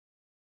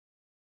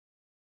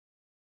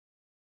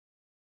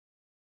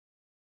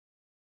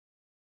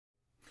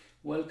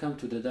Welcome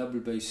to the double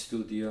bass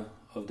studio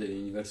of the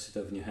University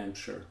of New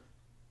Hampshire.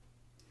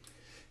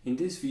 In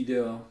this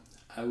video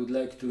I would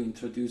like to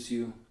introduce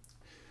you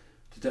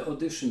to the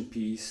audition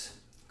piece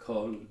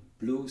called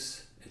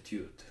Blues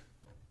Etude.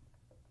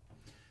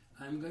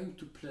 I'm going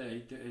to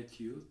play the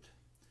etude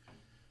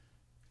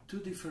two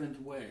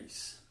different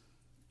ways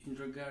in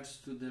regards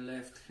to the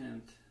left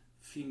hand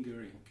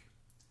fingering,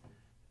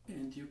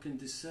 and you can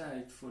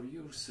decide for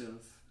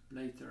yourself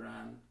later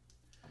on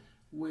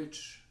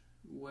which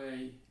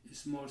way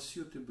is more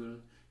suitable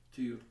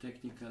to your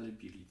technical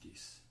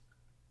abilities.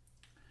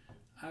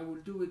 I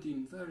will do it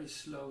in very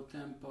slow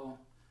tempo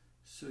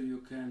so you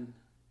can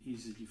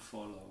easily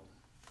follow.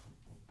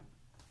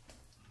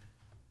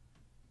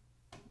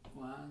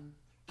 1,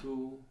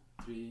 2,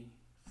 3,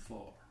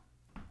 4.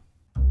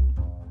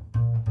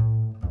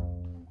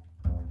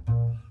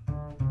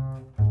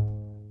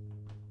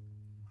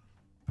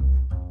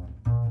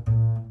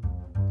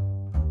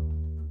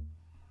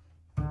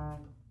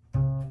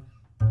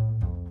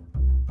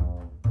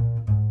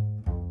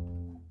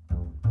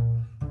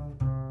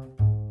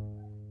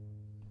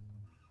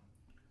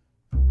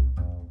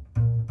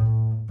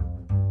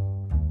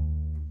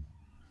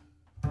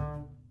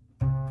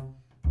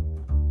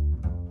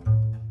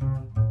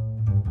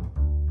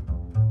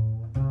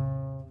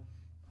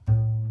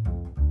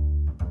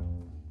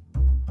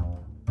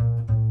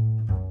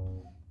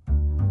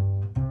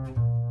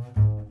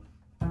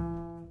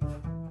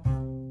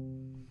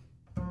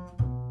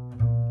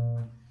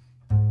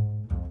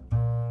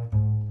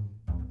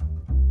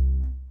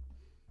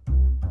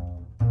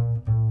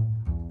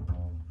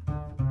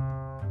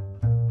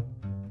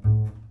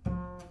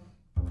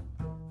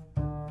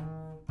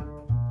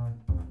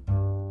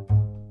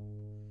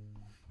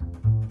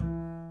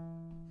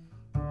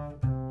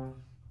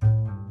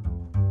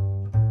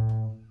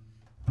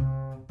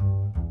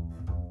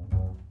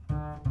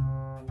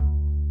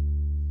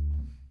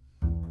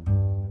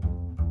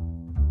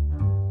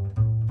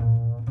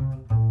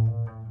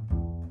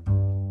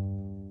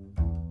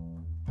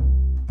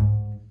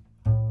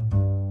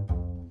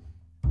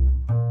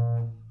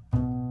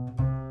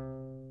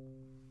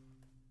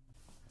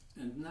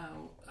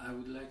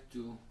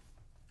 To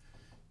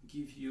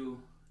give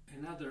you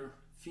another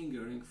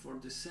fingering for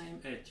the same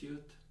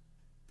etude,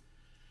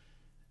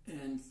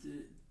 and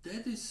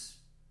that is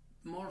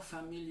more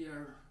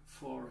familiar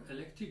for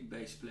electric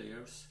bass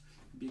players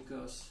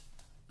because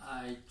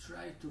I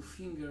try to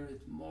finger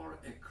it more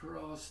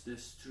across the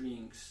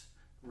strings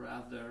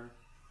rather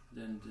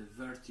than the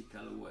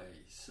vertical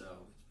way, so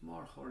it's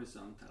more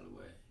horizontal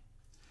way.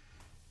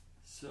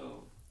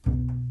 So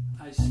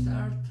I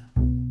start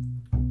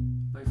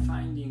by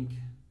finding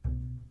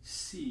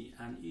C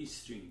and E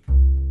string,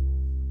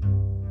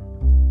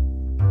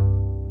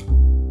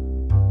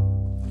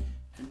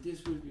 and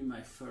this will be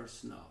my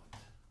first note.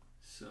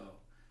 So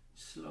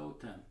slow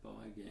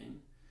tempo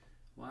again,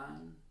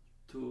 1,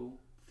 2,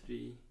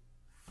 3,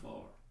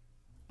 4.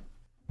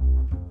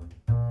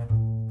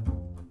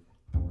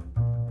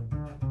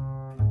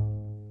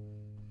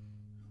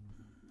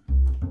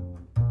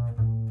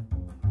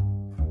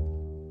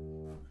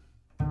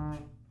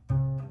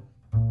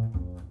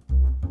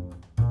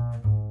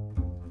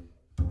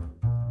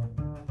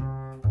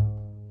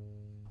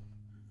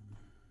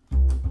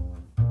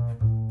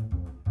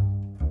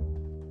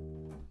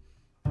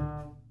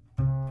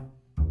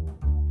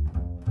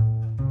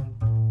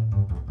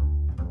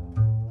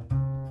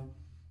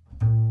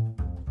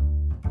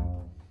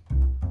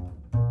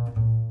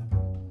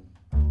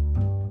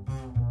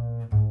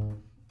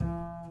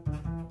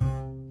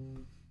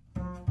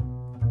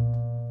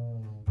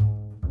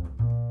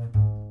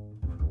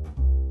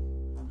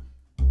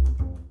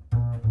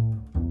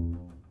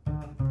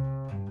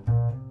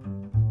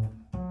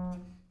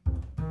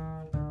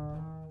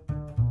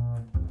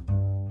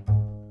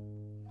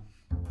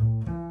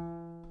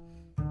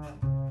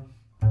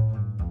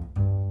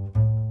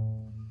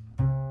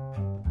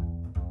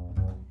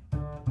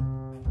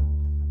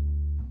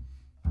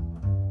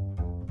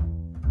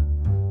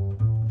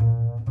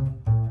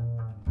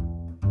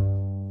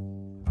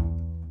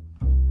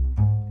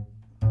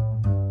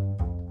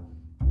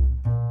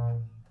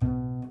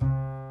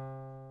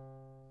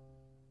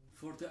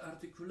 For the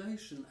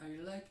articulation,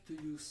 I like to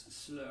use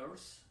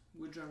slurs,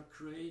 which are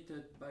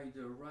created by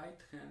the right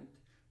hand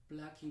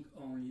plucking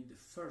only the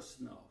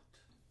first note.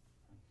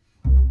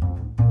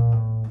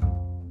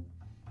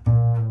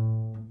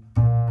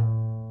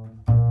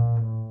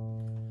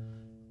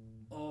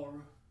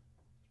 Or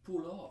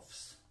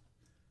pull-offs,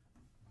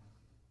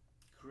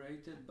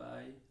 created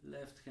by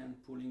left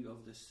hand pulling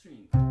off the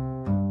string.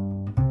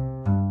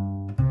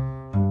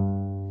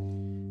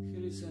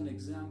 Here is an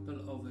example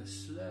of a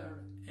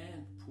slur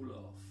and pull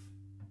off,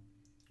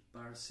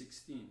 bar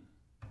 16.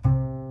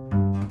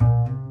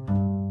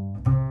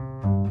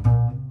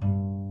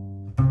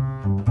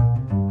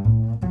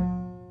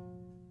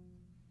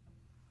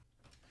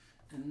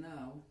 And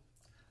now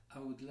I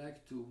would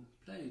like to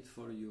play it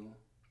for you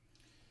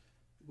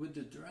with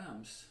the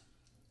drums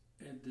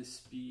at the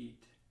speed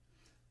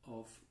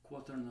of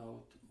quarter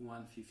note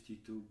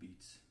 152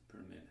 beats per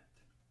minute.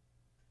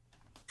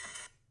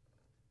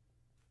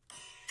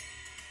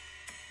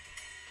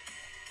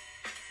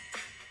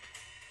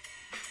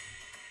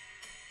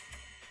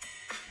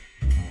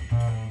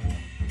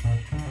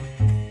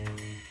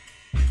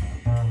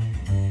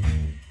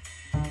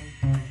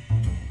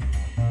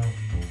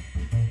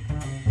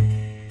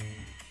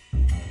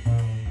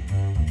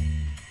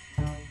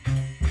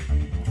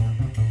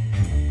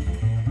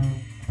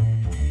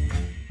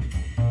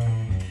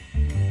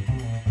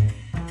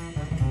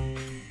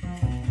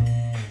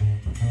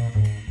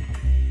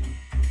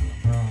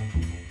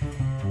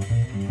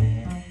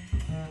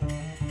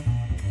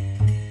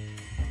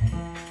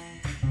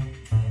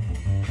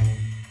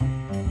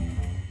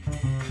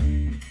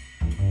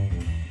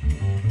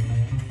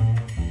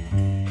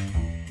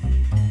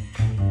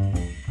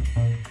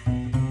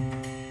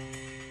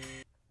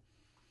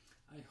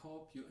 I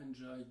hope you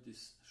enjoyed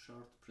this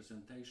short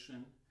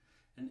presentation,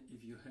 and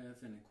if you have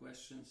any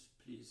questions,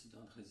 please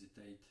don't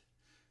hesitate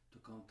to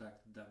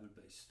contact Double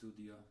Bass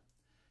Studio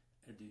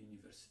at the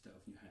University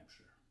of New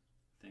Hampshire.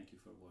 Thank you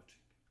for watching.